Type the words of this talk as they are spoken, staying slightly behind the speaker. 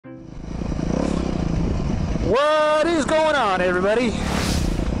What is going on, everybody?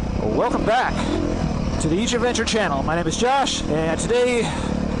 Welcome back to the Each Adventure channel. My name is Josh, and today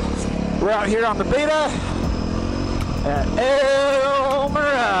we're out here on the beta at El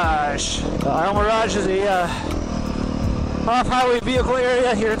Mirage. El Mirage is a off-highway vehicle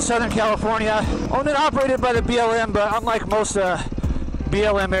area here in Southern California, owned and operated by the BLM, but unlike most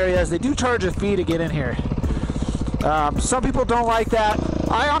BLM areas, they do charge a fee to get in here. Some people don't like that.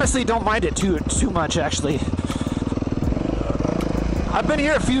 I honestly don't mind it too much, actually. I've been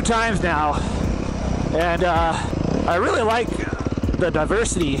here a few times now, and I really like the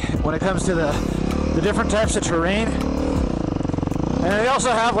diversity when it comes to the different types of terrain. And they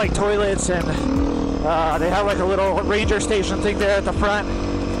also have like toilets, and they have like a little ranger station thing there at the front.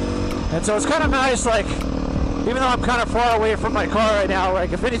 And so it's kind of nice, like, even though I'm kind of far away from my car right now,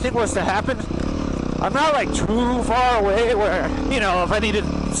 like if anything was to happen, I'm not like too far away where, you know, if I needed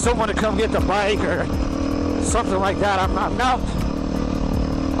someone to come get the bike or something like that, I'm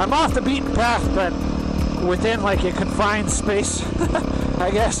off the beaten path, but within like a confined space,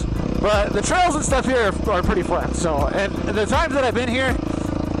 I guess. But the trails and stuff here are pretty fun. So, and the times that I've been here,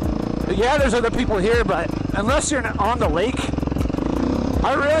 yeah, there's other people here, but unless you're on the lake,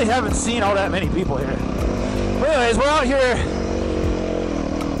 I really haven't seen all that many people here. But anyways, we're out here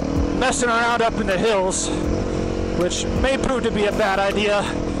messing around up in the hills, which may prove to be a bad idea.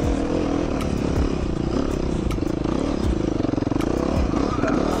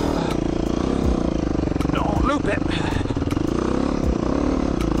 Don't loop it.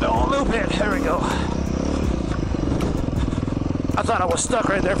 Don't loop it. There we go. I thought I was stuck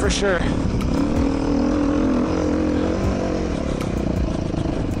right there for sure.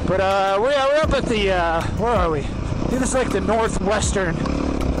 But we're up at the, where are we? I think this is like the northwestern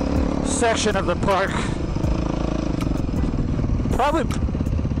section of the park. Probably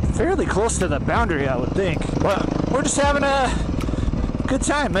fairly close to the boundary, I would think. But we're just having a good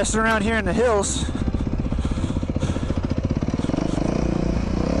time messing around here in the hills.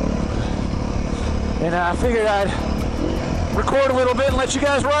 And I figured I'd record a little bit and let you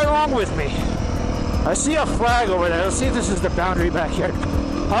guys ride along with me. I see a flag over there. Let's see if this is the boundary back here.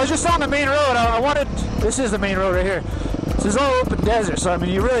 I was just on the main road. This is the main road right here. This is all open desert, so I mean,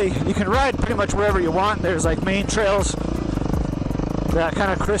 you can ride pretty much wherever you want. There's like main trails that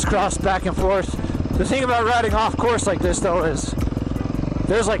kind of crisscross back and forth. The thing about riding off course like this, though, is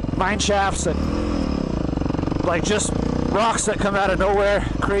there's like mine shafts and like just rocks that come out of nowhere,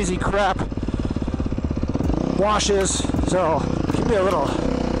 crazy crap, washes. So it can be a little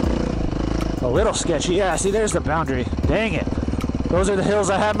sketchy. Yeah, see, there's the boundary. Dang it. Those are the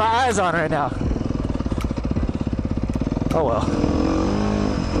hills I have my eyes on right now. Oh well.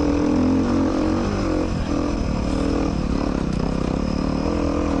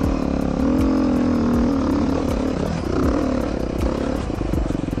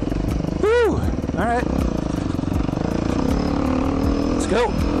 Woo! Alright. Let's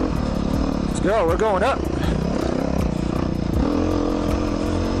go. Let's go. We're going up.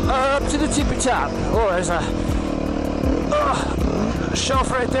 Up to the tippy top. Oh, there's a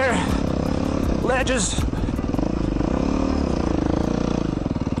shelf right there. Ledges.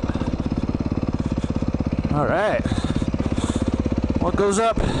 Alright. What goes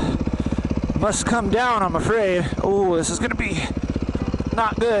up must come down, I'm afraid. Oh, this is going to be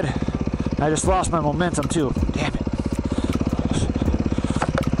not good. I just lost my momentum too. Damn it.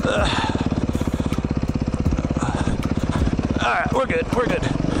 Alright, we're good. We're good.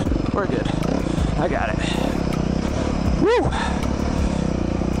 We're good. I got it. Woo!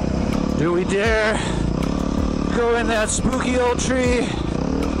 Do we dare go in that spooky old tree?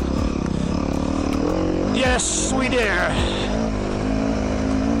 Yes, we dare.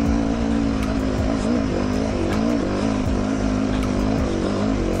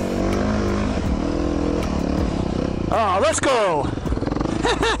 Oh, let's go.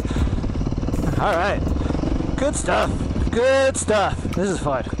 All right. Good stuff. Good stuff. This is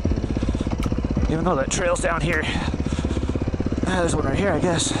fun. Even though that trail's down here. There's one right here, I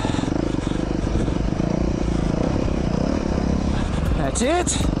guess. That's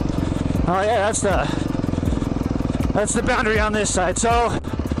it. Oh yeah, that's the boundary on this side. So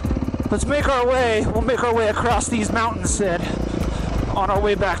let's make our way. We'll make our way across these mountains then, on our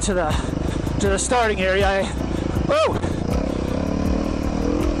way back to the starting area. Whoa!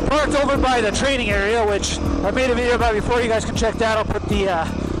 Parked over by the training area, which I made a video about before. You guys can check that. I'll put the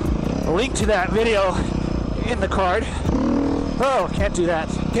link to that video in the card. Oh, can't do that.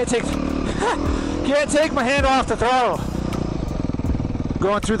 Can't take my hand off the throttle.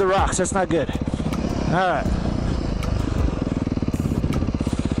 Going through the rocks. That's not good. All right.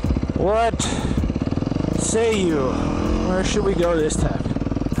 What say you? Where should we go this time?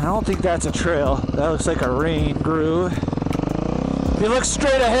 I don't think that's a trail. That looks like a rain groove. If you look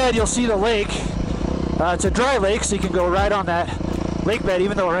straight ahead, you'll see the lake. It's a dry lake, so you can go right on that lake bed,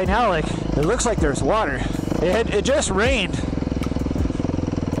 even though right now, like, it looks like there's water. It just rained.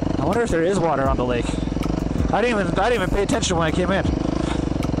 I wonder if there is water on the lake. I didn't even pay attention when I came in.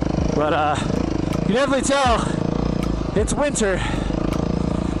 But you can definitely tell it's winter.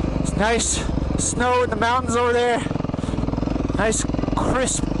 It's nice snow in the mountains over there. Nice,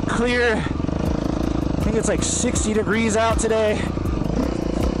 crisp, clear. I think it's like 60 degrees out today.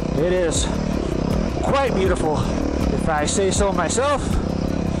 It is quite beautiful, if I say so myself.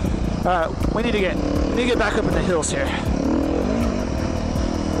 We need to get back up in the hills here.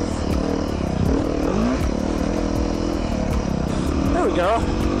 There we go.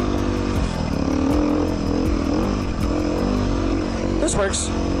 This works.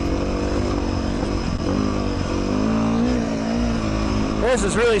 This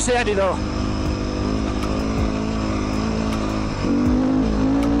is really sandy though.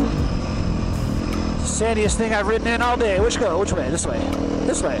 Sandiest thing I've ridden in all day. Which way? This way.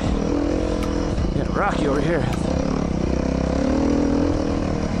 This way. Getting rocky over here.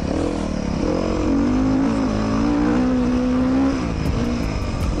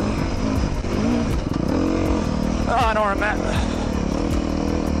 Oh, I know where I'm at.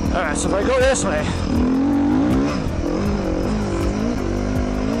 Alright, so if I go this way.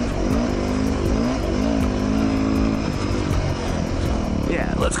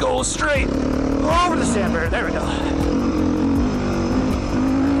 Yeah, let's go straight over the sand barrier. There we go.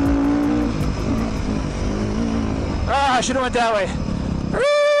 Ah, I should have went that way.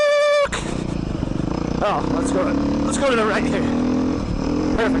 Oh, let's go to the right here.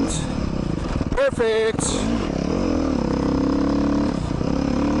 Perfect. Perfect.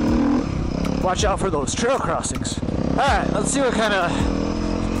 Watch out for those trail crossings. Alright, let's see what kind of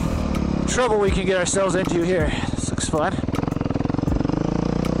trouble we can get ourselves into here. This looks fun.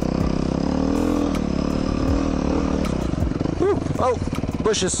 Woo. Oh,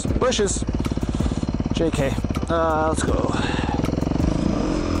 bushes. JK. Let's go.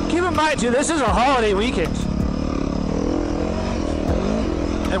 Keep in mind, too, this is a holiday weekend.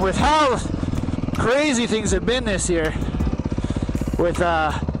 And with how crazy things have been this year, with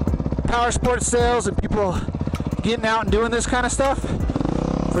power sports sales and people getting out and doing this kind of stuff,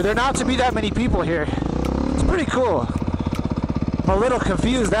 for there not to be that many people here, it's pretty cool. I'm a little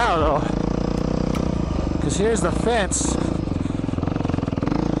confused now, though, because here's the fence.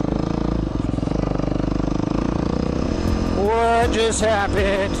 What just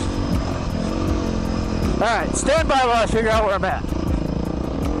happened? Alright, stand by while I figure out where I'm at.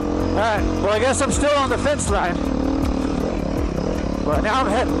 Alright, well I guess I'm still on the fence line. But now I'm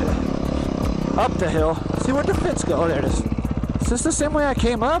heading up the hill. See, where'd the fence go? Oh, there it is. Is this the same way I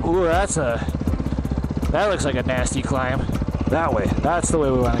came up? Ooh, that looks like a nasty climb. That way. That's the way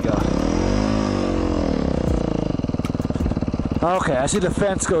we want to go. Okay, I see the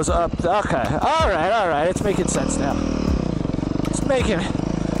fence goes up. Okay, alright. It's making sense now. It's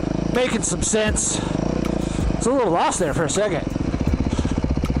making some sense. It's a little lost there for a second.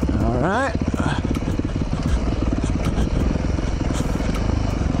 Alright.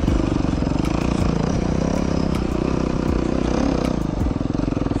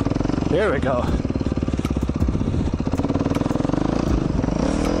 There we go.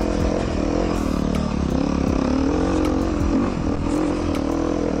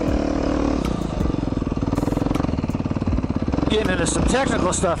 Getting into some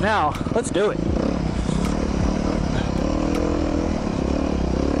technical stuff now. Let's do it.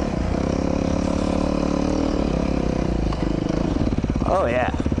 Oh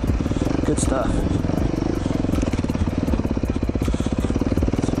yeah, good stuff.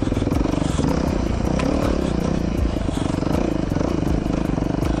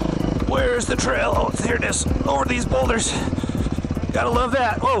 Where's the trail? Oh, here it is. Over these boulders. Gotta love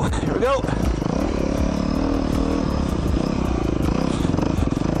that. Whoa, here we go.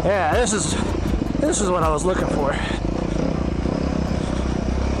 Yeah, this is what I was looking for.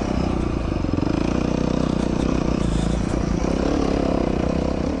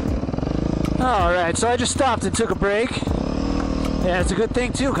 Alright, so I just stopped and took a break. Yeah, it's a good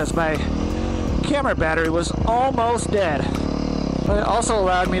thing too, because my camera battery was almost dead. But it also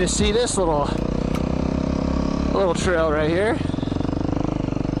allowed me to see this little trail right here.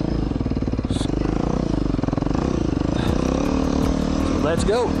 So let's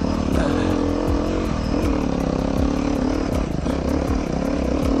go.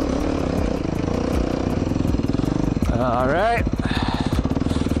 Alright.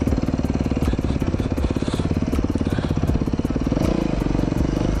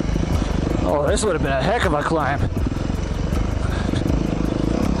 Oh, this would have been a heck of a climb.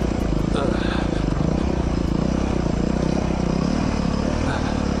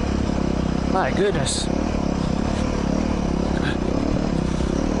 My goodness.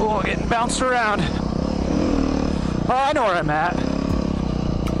 Oh, getting bounced around. Oh, I know where I'm at.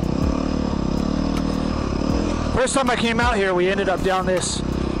 First time I came out here, we ended up down this,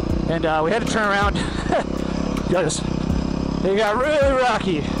 and we had to turn around because it got really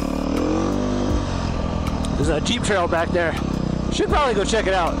rocky. There's a Jeep trail back there. Should probably go check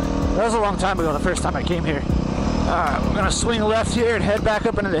it out. That was a long time ago, the first time I came here. Alright, we're gonna swing left here and head back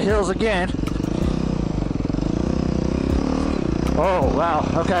up into the hills again. Oh, wow,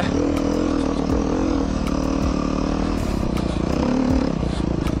 okay.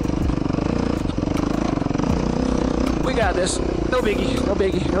 We got this. No biggie, no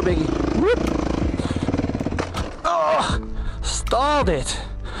biggie, no biggie. Whoop. Oh, stalled it.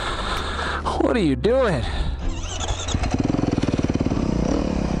 What are you doing?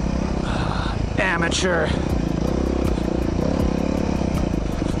 Amateur.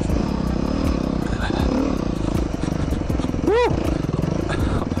 Woo.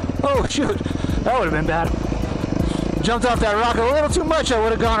 Oh, shoot. That would have been bad. Jumped off that rock a little too much. I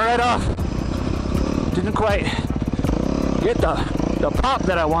would have gone right off. Didn't quite get the pop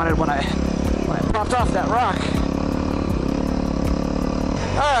that I wanted when I popped off that rock.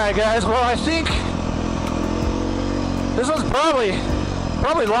 Alright guys, well I think this one's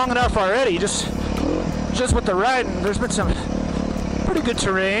probably long enough already, just with the riding. There's been some pretty good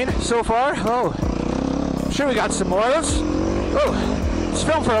terrain so far. Oh, I'm sure we got some more. Let's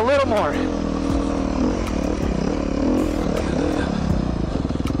film for a little more.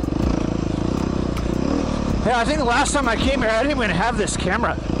 Yeah, I think the last time I came here, I didn't even have this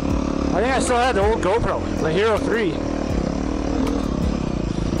camera. I think I still had the old GoPro, the Hero 3.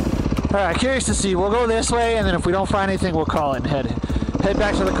 Alright, curious to see. We'll go this way, and then if we don't find anything, we'll call it and head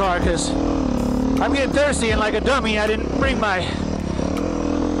back to the car, because I'm getting thirsty, and like a dummy, I didn't bring my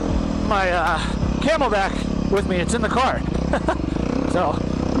Camelback with me. It's in the car. So,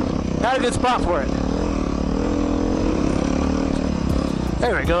 not a good spot for it.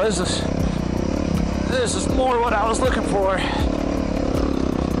 There we go. This is more what I was looking for.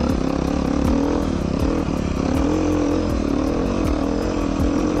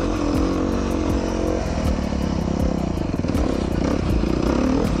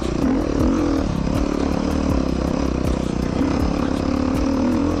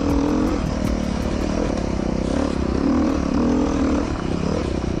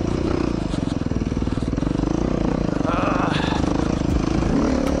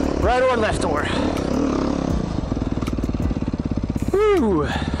 Right or left or? Woo!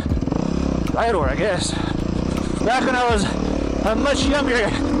 Right or, I guess. Back when I was a much younger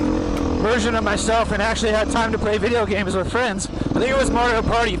version of myself and actually had time to play video games with friends, I think it was Mario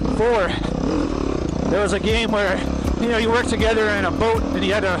Party 4. There was a game where, you know, you worked together in a boat and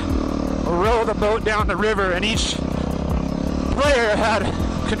you had to row the boat down the river, and each player had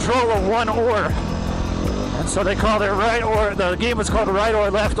control of one oar. And so they called it right or, the game was called right or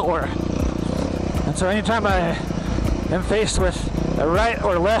left or. And so anytime I am faced with a right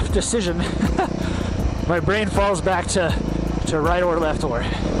or left decision, my brain falls back to right or left or.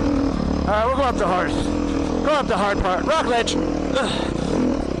 Alright, we'll go up the hard. Go up the hard part. Rock ledge. Ugh.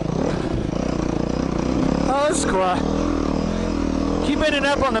 Oh, this is cool. Keep ending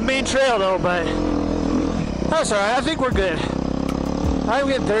up on the main trail though, but that's alright. I think we're good. I'm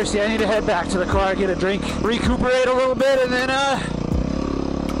getting thirsty. I need to head back to the car, get a drink, recuperate a little bit, and then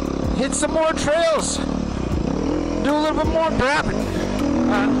hit some more trails. Do a little bit more brapping.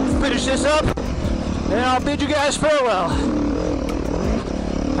 Finish this up, and I'll bid you guys farewell.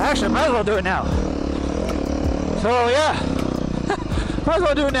 Actually, I might as well do it now. So yeah, might as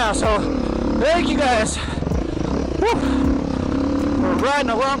well do it now. So thank you guys for riding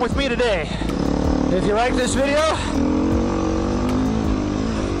along with me today. If you like this video,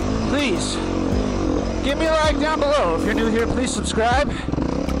 please give me a like down below. If you're new here, please subscribe.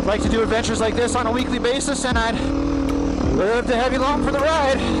 I'd like to do adventures like this on a weekly basis, and I'd love to have you along for the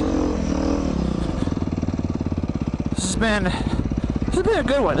ride. This has been a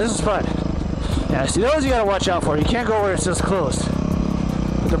good one. This is fun. Yeah, see, those you gotta watch out for. You can't go where it says closed.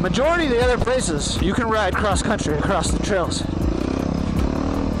 But the majority of the other places, you can ride cross country across the trails.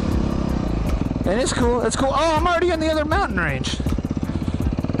 And it's cool. It's cool. Oh, I'm already in the other mountain range.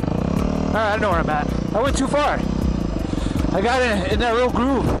 Alright, I know where I'm at. I went too far. I got in that little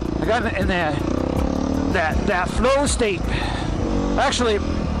groove. I got in that flow state. Actually,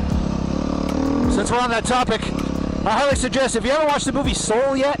 since we're on that topic, I highly suggest, if you haven't watched the movie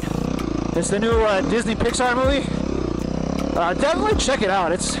Soul yet, It's the new Disney Pixar movie. Definitely check it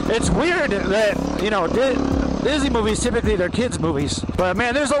out. It's weird that, you know, Disney movies, typically they're kids movies. But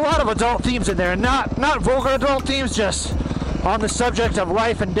man, there's a lot of adult themes in there. Not vulgar adult themes, just on the subject of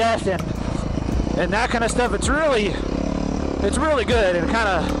life and death and that kind of stuff. It's really good, and kind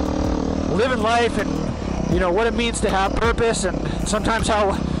of living life and, you know, what it means to have purpose, and sometimes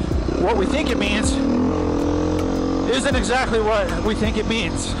how what we think it means isn't exactly what we think it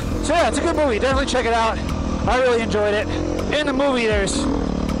means. So yeah, it's a good movie. Definitely check it out. I really enjoyed it. In the movie, there's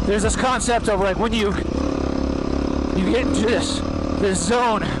this concept of like when you get into this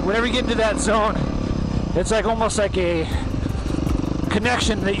zone. Whenever you get into that zone, it's like almost like a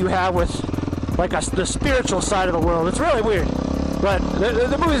connection that you have with like the spiritual side of the world. It's really weird, but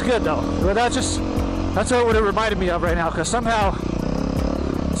the movie's good though. But that's what it reminded me of right now, because somehow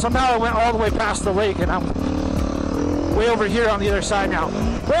I went all the way past the lake and I'm way over here on the other side now.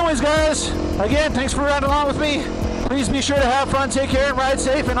 But anyways, guys, again, thanks for riding along with me. Please be sure to have fun, take care, and ride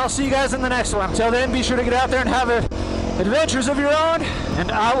safe, and I'll see you guys in the next one. Until then, be sure to get out there and have adventures of your own,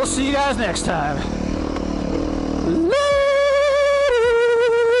 and I will see you guys next time.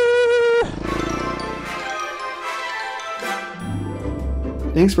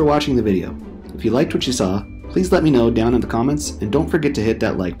 Thanks for watching the video. If you liked what you saw, please let me know down in the comments, and don't forget to hit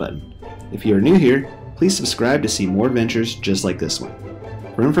that like button. If you are new here, please subscribe to see more adventures just like this one.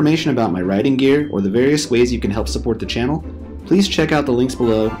 For information about my riding gear or the various ways you can help support the channel, please check out the links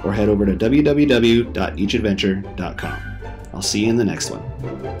below or head over to www.eachadventure.com. I'll see you in the next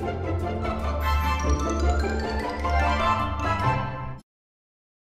one.